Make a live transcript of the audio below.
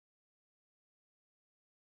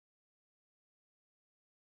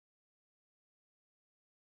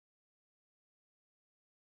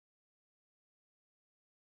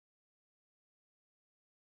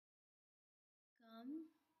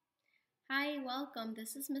Hi, welcome.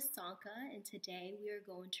 This is Miss Songkha, and today we are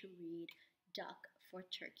going to read Duck for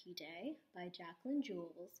Turkey Day by Jacqueline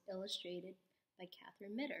Jules, illustrated by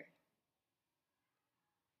Kathryn.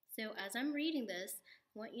 So, as I'm reading this,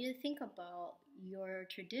 I want you to think about your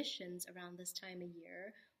traditions around this time of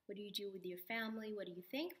year. What do you do with your family? What are you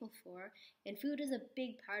thankful for? And food is a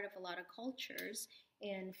big part of a lot of cultures.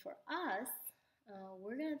 And for us,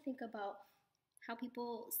 we're going to think about how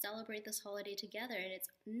people celebrate this holiday together. And it's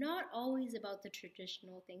not always about the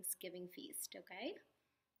traditional Thanksgiving feast, okay?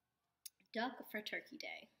 Duck for Turkey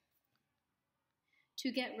Day.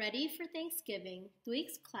 To get ready for Thanksgiving,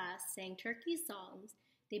 Thweek's class sang turkey songs.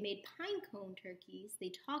 They made pine cone turkeys.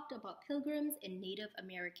 They talked about pilgrims and Native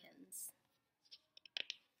Americans.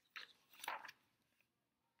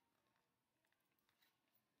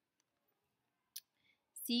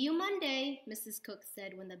 See you Monday, Mrs. Cook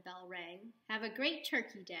said when the bell rang. Have a great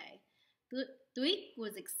turkey day. Thweek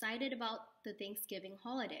was excited about the Thanksgiving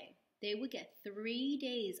holiday. They would get 3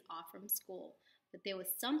 days off from school, but there was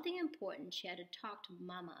something important she had to talk to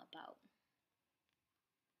Mama about.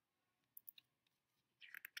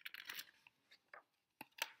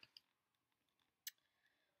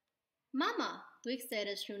 Mama, Thweek said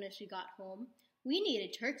as soon as she got home, we need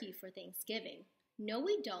a turkey for Thanksgiving. No,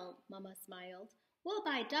 we don't, Mama smiled. We'll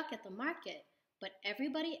buy duck at the market, but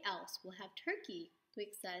everybody else will have turkey,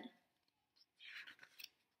 Thweek said.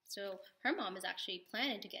 So her mom is actually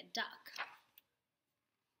planning to get duck.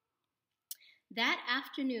 That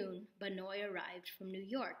afternoon, Banoy arrived from New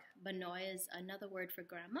York. Banoy is another word for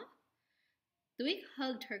grandma. Thweek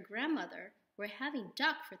hugged her grandmother. We're having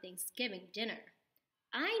duck for Thanksgiving dinner.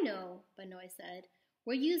 I know, Banoy said.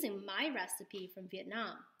 We're using my recipe from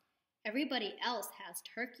Vietnam. Everybody else has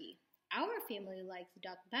turkey. Our family likes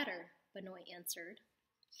duck better, Banoy answered.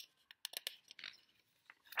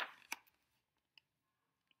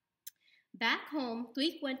 Back home,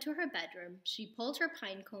 Thweek went to her bedroom. She pulled her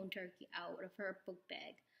pine cone turkey out of her book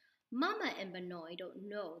bag. Mama and Banoy don't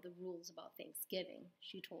know the rules about Thanksgiving,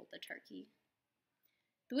 she told the turkey.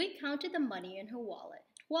 Thweek counted the money in her wallet,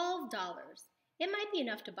 $12. It might be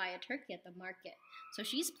enough to buy a turkey at the market, so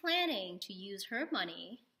she's planning to use her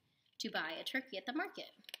money to buy a turkey at the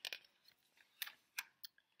market.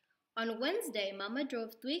 On Wednesday, Mama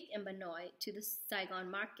drove Thweek and Banoy to the Saigon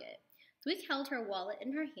market. Thweek held her wallet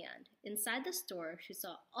in her hand. Inside the store, she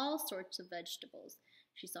saw all sorts of vegetables.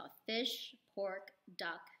 She saw fish, pork,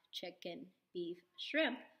 duck, chicken, beef,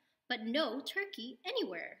 shrimp, but no turkey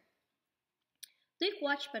anywhere. Thweek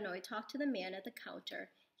watched Banoy talk to the man at the counter.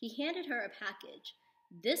 He handed her a package.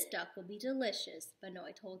 This duck will be delicious,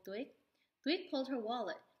 Banoy told Thweek. Thweek put her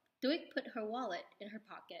wallet in her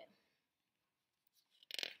pocket.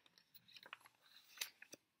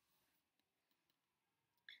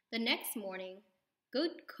 The next morning,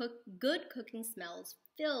 good cooking smells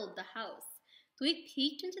filled the house. Thweek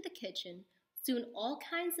peeked into the kitchen. Soon all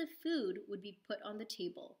kinds of food would be put on the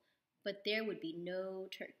table, but there would be no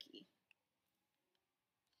turkey.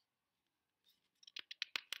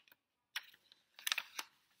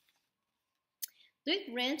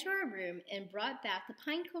 Thweek ran to her room and brought back the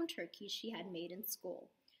pine cone turkey she had made in school.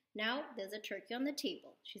 Now there's a turkey on the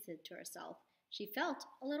table, she said to herself. She felt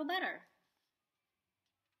a little better.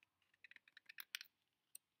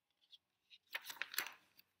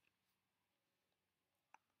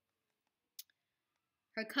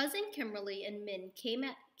 Her cousin Kimberly and Min came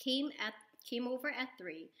over at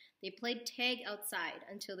 3. They played tag outside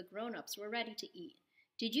until the grown-ups were ready to eat.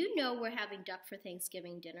 Did you know we're having duck for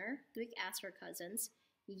Thanksgiving dinner? Thweek asked her cousins.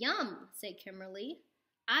 Yum, said Kimberly.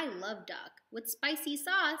 I love duck. With spicy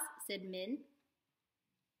sauce, said Min.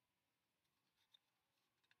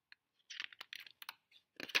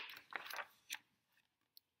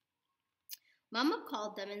 Mama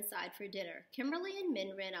called them inside for dinner. Kimberly and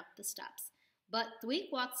Min ran up the steps. But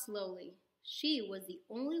Thweek walked slowly. She was the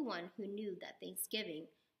only one who knew that Thanksgiving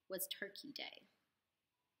was Turkey Day.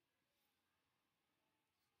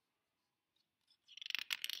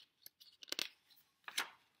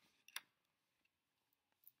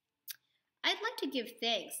 I'd like to give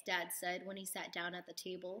thanks, Dad said when he sat down at the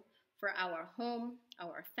table, for our home,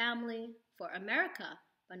 our family, for America,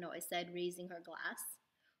 Banoy said, raising her glass.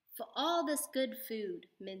 For all this good food,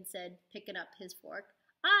 Min said, picking up his fork.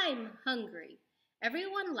 I'm hungry.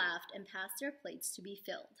 Everyone laughed and passed their plates to be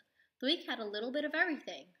filled. Thweek had a little bit of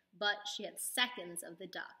everything, but she had seconds of the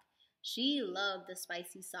duck. She loved the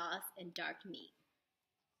spicy sauce and dark meat.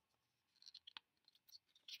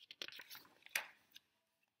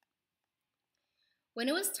 When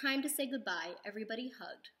it was time to say goodbye, everybody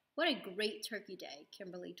hugged. What a great turkey day,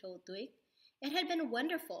 Kimberly told Thweek. It had been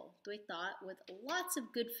wonderful, Dwight thought, with lots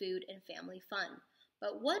of good food and family fun.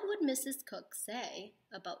 But what would Mrs. Cook say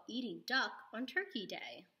about eating duck on Turkey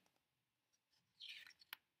Day?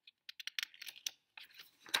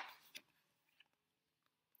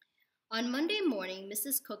 On Monday morning,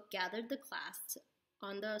 Mrs. Cook gathered the class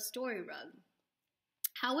on the story rug.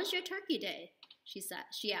 "How was your Turkey Day?"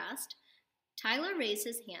 she asked. Tyler raised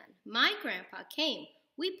his hand. "My grandpa came.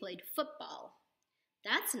 We played football."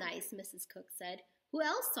 "That's nice," Mrs. Cook said. Who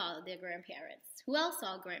else saw their grandparents? Who else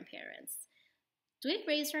saw grandparents? Dwight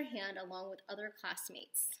raised her hand along with other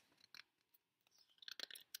classmates.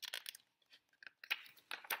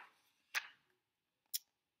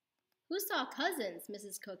 "Who saw cousins?"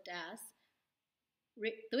 Mrs. Cook asked.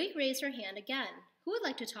 Dwight raised her hand again. Who would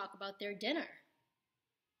like to talk about their dinner?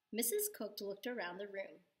 Mrs. Cook looked around the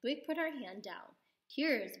room. Dwight put her hand down.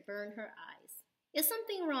 Tears burned her eyes. "Is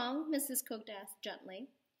something wrong?" Mrs. Cook asked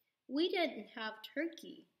gently. "We didn't have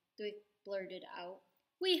turkey," Dwight blurted out.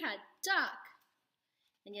 "We had duck."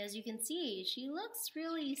 And as you can see, she looks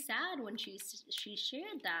really sad when she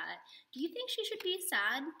shared that. Do you think she should be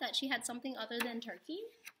sad that she had something other than turkey?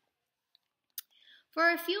 For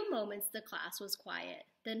a few moments, the class was quiet.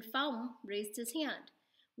 Then Phelps raised his hand.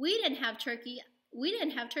 "We didn't have turkey. We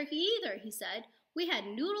didn't have turkey either," he said. "We had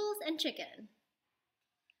noodles and chicken."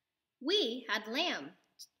 "We had lamb,"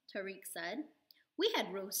 Tariq said. "We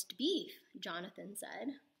had roast beef," Jonathan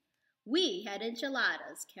said. "We had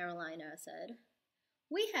enchiladas," Carolina said.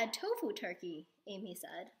 "We had tofu turkey," Amy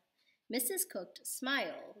said. Mrs. Cook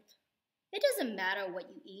smiled. "It doesn't matter what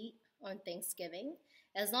you eat on Thanksgiving,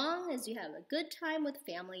 as long as you have a good time with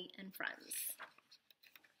family and friends."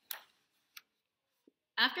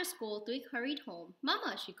 After school, Dwight hurried home.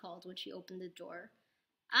 "Mama," she called when she opened the door.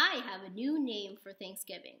 "I have a new name for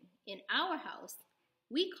Thanksgiving. In our house,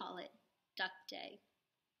 we call it Duck Day."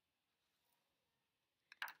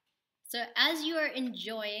 So as you are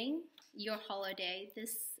enjoying your holiday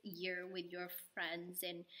this year with your friends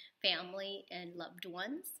and family and loved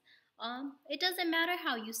ones, it doesn't matter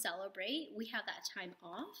how you celebrate. We have that time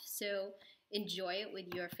off, so enjoy it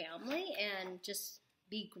with your family and just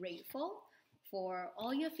be grateful for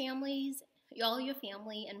all your family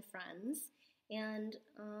and friends, and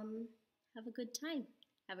have a good time.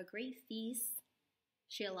 Have a great feast.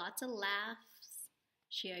 Share lots of laughs.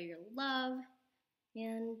 Share your love,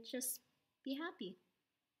 and just be happy.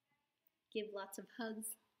 Give lots of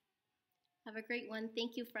hugs. Have a great one.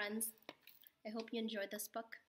 Thank you, friends. I hope you enjoyed this book.